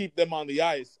 keep them on the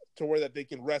ice to where that they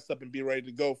can rest up and be ready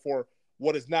to go for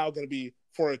what is now going to be,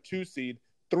 for a 2 seed,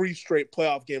 3 straight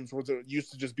playoff games, where it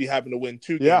used to just be having to win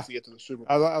 2 games to get to the Super Bowl.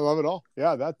 I love it all.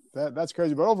 Yeah, that's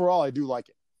crazy. But overall, I do like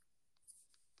it.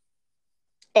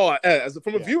 Oh,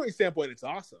 from a viewing standpoint, it's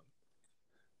awesome.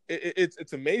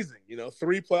 It's amazing.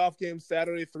 3 playoff games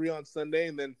Saturday, 3 on Sunday,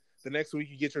 and then the next week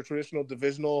you get your traditional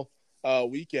divisional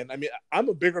weekend. I mean, I'm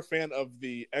a bigger fan of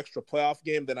the extra playoff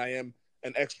game than I am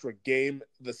an extra game,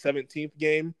 the 17th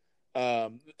game.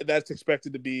 That's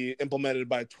expected to be implemented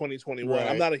by 2021. Right.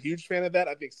 I'm not a huge fan of that.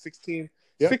 I think 16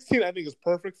 I think is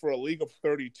perfect for a league of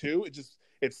 32.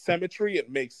 It's symmetry. It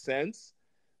makes sense.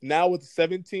 Now with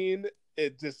 17,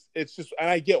 it's just, and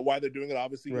I get why they're doing it.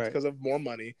 Obviously, it's because of more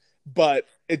money, but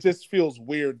it just feels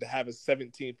weird to have a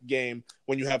 17th game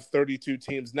when you have 32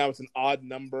 teams. Now it's an odd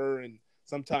number, and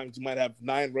sometimes you might have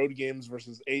 9 road games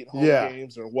versus 8 home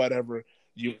games or whatever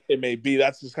it may be.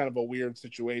 That's just kind of a weird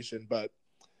situation, but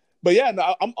yeah,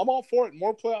 no, I'm all for it.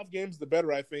 More playoff games, the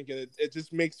better, I think, and it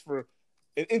just makes for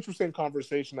an interesting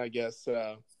conversation, I guess,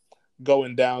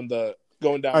 going down.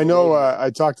 I know.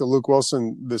 I talked to Luke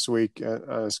Wilson this week on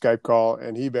a Skype call,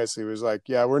 and he basically was like,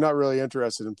 "Yeah, we're not really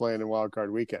interested in playing in Wild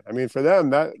Card Weekend." I mean, for them,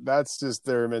 that's just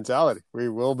their mentality. We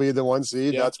will be the 1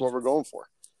 seed. That's what we're going for.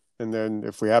 And then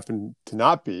if we happen to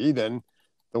not be, then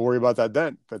don't worry about that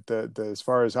then. But as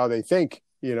far as how they think,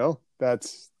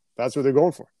 that's what they're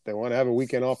going for. They want to have a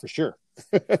weekend off for sure,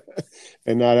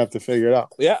 and not have to figure it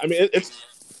out. Yeah, I mean,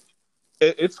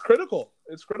 it's critical.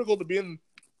 It's critical to be in.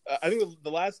 I think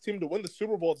the last team to win the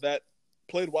Super Bowl that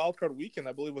played Wild Card Weekend,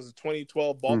 I believe, was the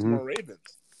 2012 Baltimore Ravens.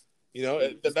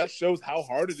 That shows how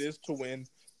hard it is to win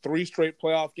 3 straight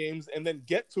playoff games and then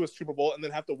get to a Super Bowl and then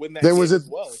have to win that game as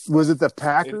well. Was it the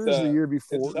Packers the year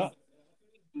before?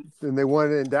 And they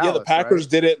won it in Dallas. Yeah, the Packers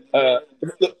did it.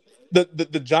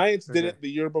 The Giants did it the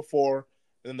year before,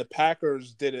 and the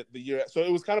Packers did it the year. So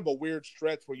it was kind of a weird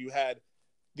stretch where you had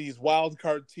these wild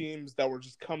card teams that were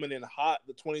just coming in hot.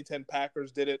 The 2010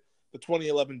 Packers did it. The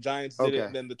 2011 Giants did it,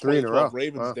 and then the 2012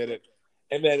 Ravens did it.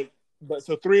 And then,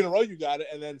 so 3 in a row you got it.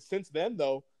 And then since then,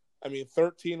 though, I mean,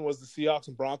 13 was the Seahawks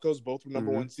and Broncos, both were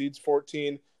number 1 seeds.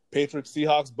 14, Patriots,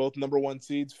 Seahawks, both number 1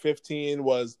 seeds. 15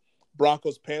 was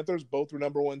Broncos, Panthers, both were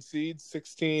number 1 seeds.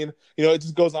 16, it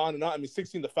just goes on and on. I mean,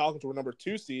 16, the Falcons were number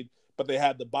 2 seed, but they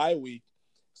had the bye week.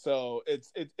 So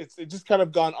it's just kind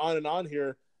of gone on and on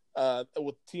here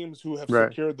with teams who have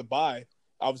secured the bye.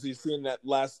 Obviously, seeing that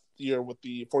last year with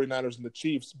the 49ers and the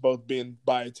Chiefs both being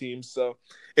bye teams. So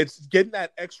it's getting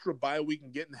that extra bye week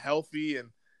and getting healthy. And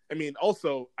I mean,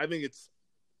 also, I think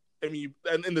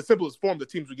and in the simplest form, the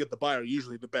teams who get the bye are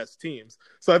usually the best teams.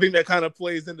 So I think that kind of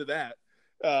plays into that.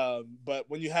 But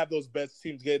when you have those best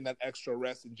teams getting that extra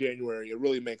rest in January, it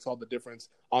really makes all the difference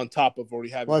on top of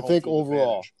already having. Well, I think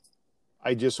overall,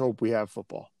 I just hope we have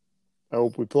football. I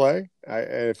hope we play.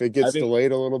 And if it gets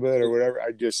delayed a little bit or whatever,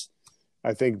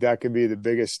 I think that could be the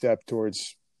biggest step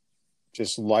towards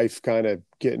just life kind of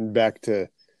getting back to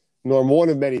normal. One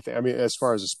of many things. I mean, as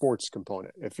far as a sports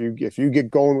component, if you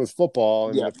get going with football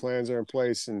and the plans are in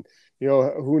place, and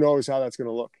who knows how that's going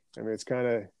to look. I mean, it's kind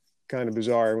of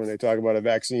bizarre when they talk about a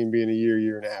vaccine being a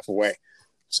year and a half away.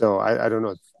 So I don't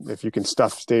know if you can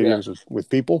stuff Yeah. stadiums with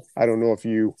people. I don't know if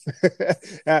you,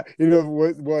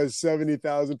 what was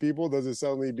 70,000 people? Does it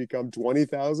suddenly become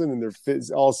 20,000 and they're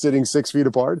all sitting 6 feet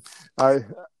apart? I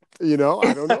don't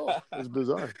know. It's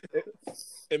bizarre.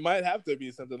 It might have to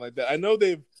be something like that. I know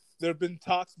there have been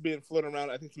talks being floated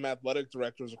around. I think some athletic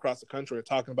directors across the country are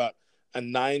talking about a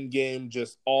 9-game,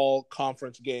 just all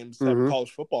conference games type of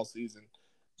college football season.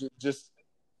 Just,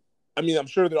 I mean, I'm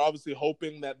sure they're obviously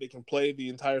hoping that they can play the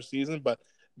entire season, but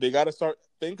they got to start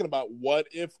thinking about what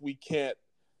if we can't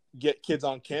get kids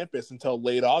on campus until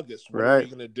late August? What are we Right.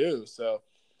 going to do? So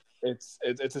it's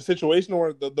a situation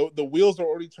where the wheels are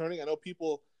already turning. I know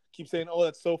people keep saying, "Oh,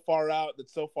 that's so far out.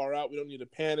 That's so far out. We don't need to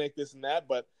panic, this and that."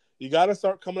 But you got to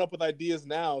start coming up with ideas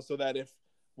now, so that if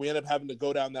we end up having to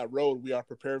go down that road, we are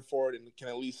prepared for it and can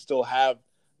at least still have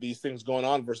these things going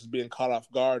on versus being caught off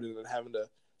guard and then having to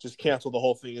just cancel the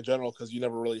whole thing in general because you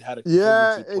never really had a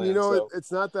contingency plan. And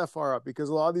it's not that far up because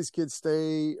a lot of these kids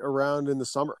stay around in the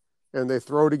summer and they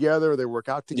throw together, they work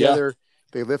out together,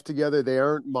 they lift together. They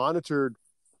aren't monitored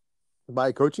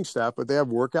by coaching staff, but they have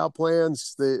workout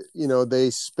plans. They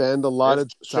spend a lot of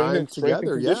time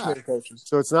together. Yeah. Coaches.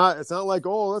 So it's not like,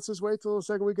 oh, let's just wait till the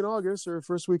second week in August or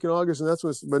first week in August. And that's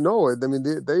but no, I mean,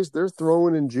 they're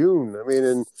throwing in June. I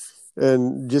mean,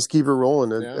 and just keep it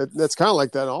rolling. And that's kind of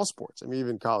like that in all sports. I mean,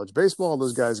 even college baseball,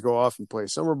 those guys go off and play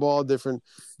summer ball, different,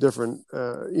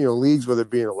 leagues, whether it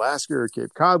be in Alaska or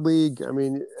Cape Cod League. I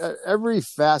mean, every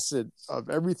facet of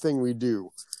everything we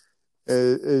do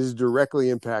is directly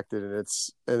impacted,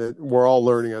 and we're all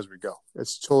learning as we go.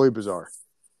 It's totally bizarre.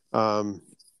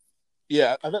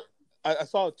 Yeah, I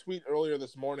saw a tweet earlier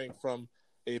this morning from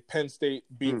a Penn State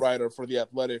beat writer for The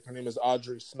Athletic. Her name is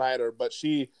Audrey Snyder, but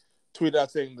she tweeted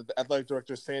out saying that the athletic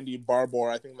director, Sandy Barbour,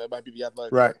 I think that might be the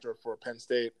athletic director for Penn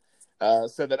State,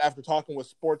 said that after talking with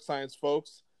sports science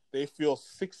folks, they feel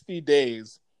 60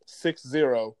 days,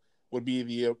 6-0, would be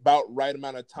the about right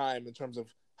amount of time in terms of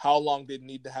how long they'd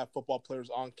need to have football players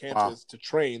on campus to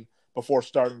train before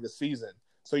starting the season.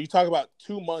 So you talk about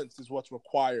 2 months is what's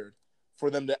required for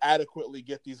them to adequately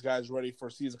get these guys ready for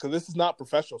a season. Because this is not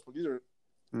professionals, but these are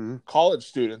college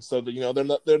students. So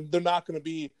that, they're not going to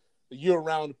be a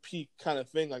year-round peak kind of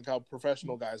thing like how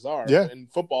professional guys are in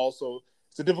football. So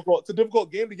it's a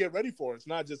difficult game to get ready for. It's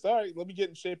not just, all right, let me get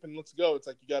in shape and let's go. It's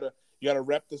like you gotta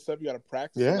rep this up, you gotta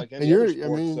practice it like any other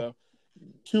sport. So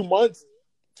 2 months.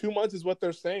 2 months is what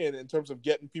they're saying in terms of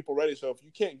getting people ready. So if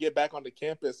you can't get back onto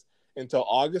campus until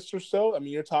August or so, I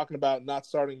mean, you're talking about not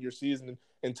starting your season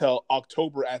until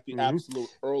October at the absolute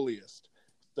earliest.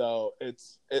 So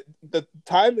the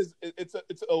time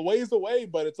it's a ways away,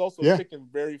 but it's also ticking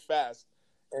very fast.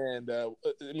 And I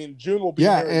mean, June will be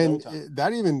here in no time.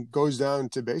 That even goes down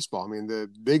to baseball. I mean, the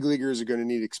big leaguers are going to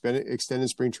need extended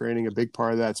spring training. A big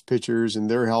part of that's pitchers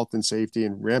and their health and safety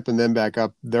and ramping them back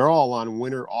up. They're all on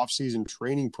winter off-season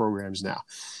training programs now.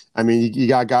 I mean, you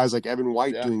got guys like Evan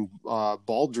White doing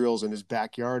ball drills in his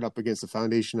backyard up against the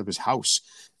foundation of his house.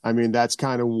 I mean, that's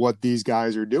kind of what these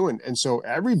guys are doing. And so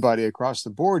everybody across the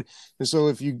board. And so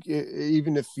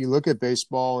even if you look at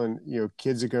baseball and,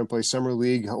 kids are going to play summer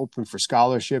league, hoping for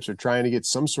scholarships or trying to get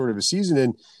some sort of a season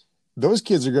in, those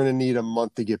kids are going to need a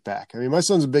month to get back. I mean, my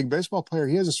son's a big baseball player.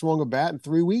 He hasn't swung a bat in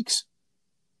 3 weeks.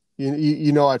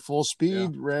 At full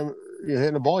speed, you're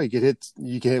hitting a ball. You can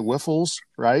hit whiffles,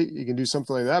 right? You can do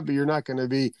something like that, but you're not going to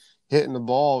be hitting the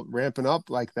ball, ramping up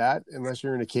like that unless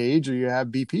you're in a cage or you have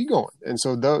BP going. And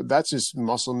so that's just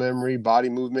muscle memory, body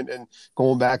movement, and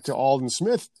going back to Aldon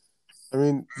Smith. I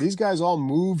mean, these guys all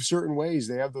move certain ways.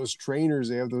 They have those trainers.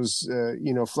 They have those,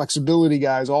 flexibility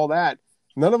guys, all that.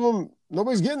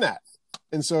 Nobody's getting that.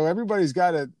 And so everybody's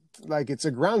got it's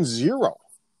a ground zero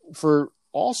for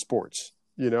all sports,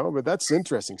 but that's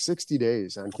interesting. 60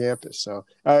 days on campus. So,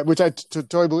 which I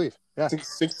totally believe.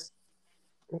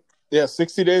 Yeah.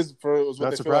 60 days was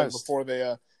what they feel like before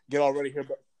they get all ready here.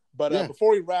 But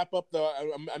before we wrap up, though,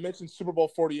 I mentioned Super Bowl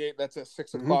 48. That's at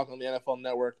 6 o'clock on the NFL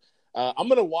Network. I'm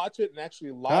gonna watch it and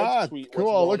actually live tweet. Cool.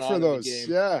 I'll look for those.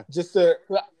 Yeah. Just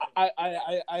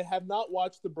I have not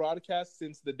watched the broadcast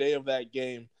since the day of that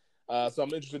game, so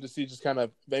I'm interested to see just kind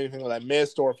of anything that I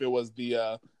missed or if it was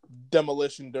the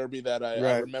demolition derby that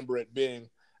I remember it being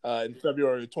in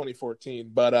February of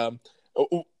 2014. But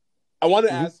I want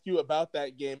to ask you about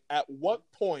that game. At what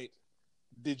point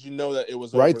did you know that it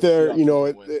was right there?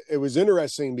 It was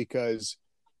interesting because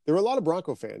there were a lot of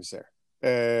Bronco fans there.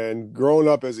 And growing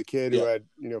up as a kid who had,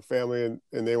 family in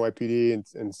the NYPD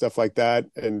and stuff like that,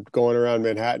 and going around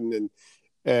Manhattan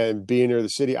and being near the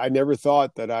city, I never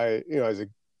thought that as a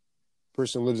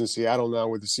person who lives in Seattle now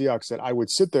with the Seahawks, that I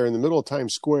would sit there in the middle of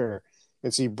Times Square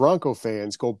and see Bronco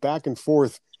fans go back and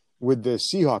forth with the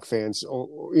Seahawk fans,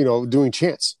 doing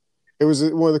chants. It was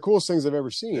one of the coolest things I've ever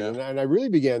seen. Yeah. And I really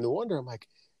began to wonder, I'm like,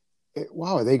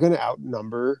 wow, are they going to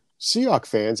outnumber Seahawk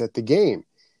fans at the game?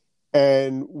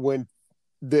 And when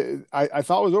I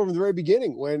thought it was over in the very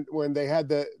beginning when they had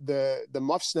the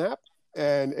muff snap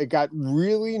and it got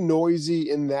really noisy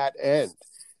in that end.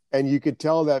 And you could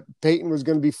tell that Peyton was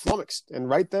going to be flummoxed. And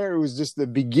right there, it was just the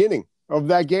beginning of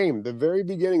that game, the very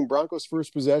beginning, Broncos'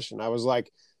 first possession. I was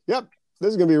like, yep,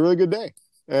 this is going to be a really good day.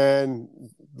 And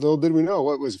little did we know,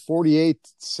 what was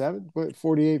 48-7? What,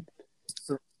 48?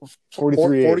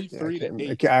 43-8.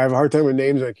 43-8. I have a hard time with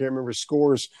names. I can't remember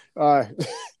scores.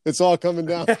 It's all coming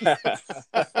down.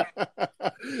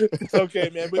 It's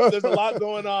okay, man. But there's a lot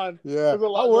going on. Yeah, there's a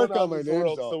lot I'll work going on my in this names,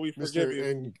 world, though, so we forgive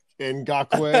Mr. you.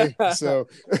 Ngakwe. So,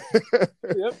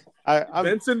 Yep. I'm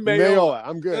Vincent Mayowa.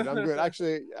 I'm good.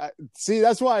 Actually, see,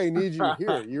 that's why I need you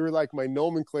here. You were like my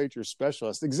nomenclature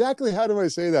specialist. Exactly how do I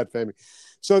say that, Femi?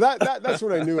 So that's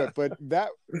when I knew it. But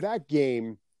that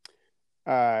game,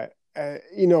 it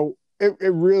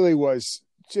really was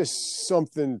just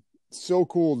something so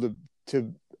cool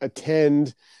to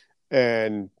attend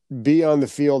and be on the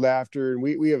field after. And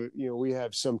we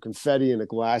have some confetti in a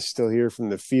glass still here from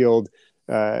the field.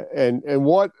 And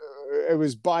what it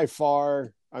was by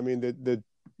far, I mean, the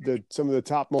some of the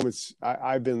top moments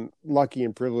I've been lucky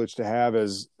and privileged to have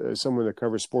as someone that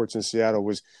covers sports in Seattle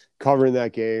was covering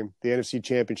that game, the NFC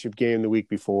Championship game the week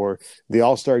before, the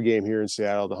All-Star game here in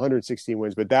Seattle, the 116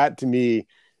 wins. But that, to me,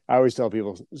 I always tell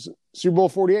people, Super Bowl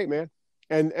 48, man.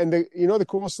 And the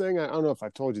coolest thing, I don't know if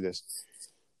I've told you this,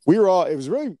 it was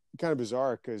really kind of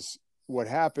bizarre because what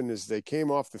happened is they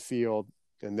came off the field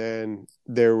and then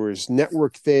there was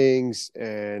network things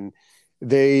and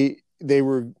they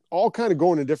were all kind of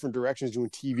going in different directions doing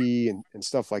TV and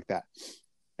stuff like that.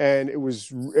 And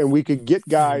we could get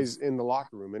guys in the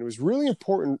locker room. And it was really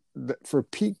important for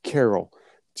Pete Carroll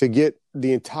to get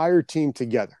the entire team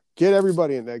together, get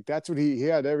everybody in there. That's what he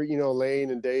had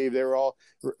Lane and Dave, they were all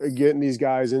getting these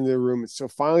guys in the room. And so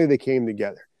finally they came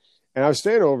together. And I was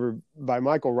staying over by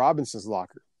Michael Robinson's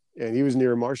locker, and he was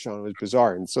near Marshawn. It was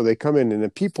bizarre. And so they come in, and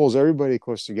then Pete pulls everybody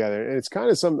close together. And it's kind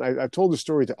of something I've told the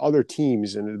story to other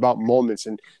teams and about moments,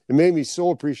 and it made me so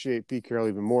appreciate Pete Carroll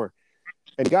even more.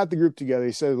 And got the group together.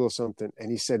 He said a little something, and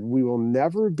he said, "We will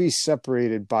never be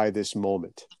separated by this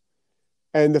moment."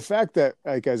 And the fact that,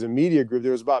 like, as a media group,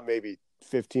 there was about maybe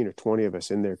 15 or 20 of us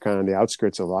in there, kind of the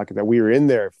outskirts of Lockett, that we were in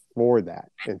there for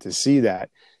that and to see that.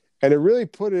 And it really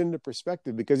put it into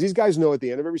perspective because these guys know at the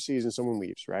end of every season, someone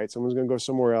leaves, right? Someone's going to go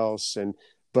somewhere else.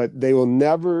 But they will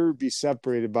never be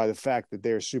separated by the fact that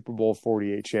they're Super Bowl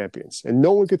 48 champions. And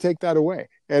no one could take that away.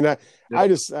 And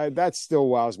that still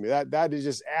wows me. That is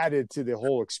just added to the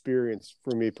whole experience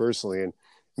for me personally. And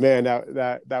man,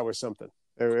 that was something.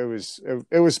 It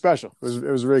was special. It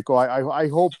was really cool. I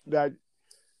hope that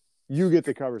you get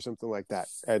to cover something like that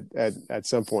at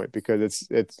some point because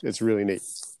it's really neat.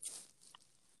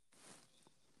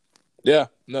 Yeah,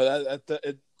 no,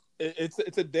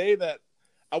 it's a day that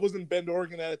I was in Bend,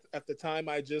 Oregon at the time.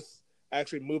 I just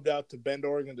actually moved out to Bend,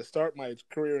 Oregon to start my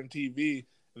career in TV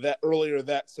earlier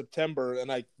that September.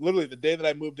 And literally the day that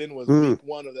I moved in was week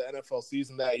 1 of the NFL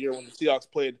season that year when the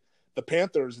Seahawks played the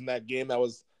Panthers in that game. That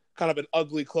was kind of an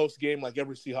ugly, close game like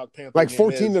every Seahawk Panther like game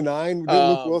 14-9. Did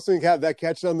Luke Wilson have that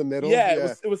catch down the middle?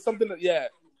 Yeah, it was something that, yeah.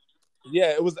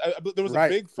 Yeah, it was. There was a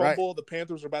big fumble. Right. The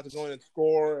Panthers were about to go in and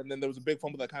score, and then there was a big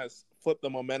fumble that kind of flipped the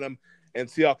momentum, and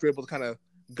Seahawks were able to kind of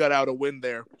gut out a win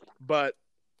there. But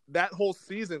that whole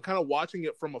season, kind of watching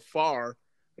it from afar,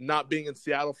 not being in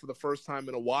Seattle for the first time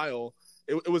in a while,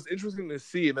 it was interesting to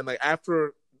see. And then, like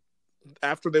after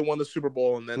they won the Super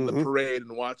Bowl, and then the parade,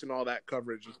 and watching all that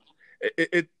coverage,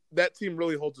 that team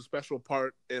really holds a special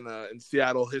part in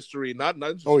Seattle history, not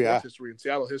just sports history, in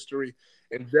Seattle history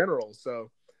in general. So.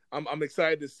 I'm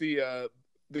excited to see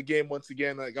the game once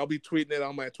again. Like I'll be tweeting it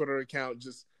on my Twitter account.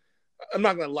 I'm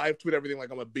not going to live tweet everything like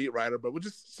I'm a beat writer, but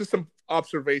just some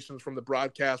observations from the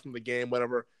broadcast, from the game,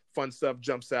 whatever fun stuff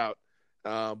jumps out.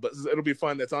 But it'll be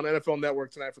fun. That's on NFL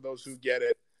Network tonight for those who get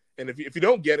it. And if you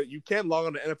don't get it, you can log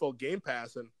on to NFL Game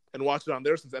Pass and watch it on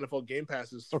there since NFL Game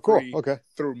Pass is free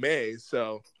through May.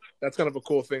 So that's kind of a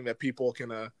cool thing that people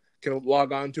can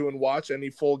log on to and watch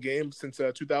any full game since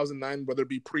 2009, whether it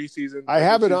be preseason. I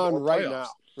have it on right now,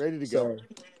 ready to go.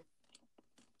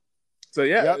 So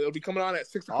yeah, it'll be coming on at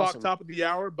 6 o'clock, top of the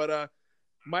hour. But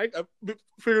Mike, I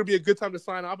figured it'd be a good time to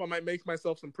sign off. I might make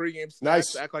myself some pregame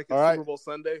snacks, act like it's Super Bowl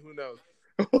Sunday. Who knows?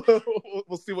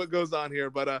 We'll see what goes on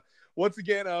here. But once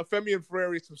again, Femi and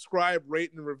Ferrari, subscribe,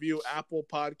 rate, and review Apple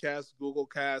Podcasts, Google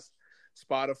Cast,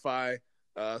 Spotify.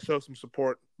 show some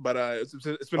support. But it's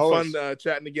been Always fun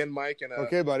chatting again, Mike. And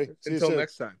okay, buddy. See until you soon.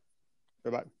 next time.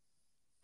 Bye-bye.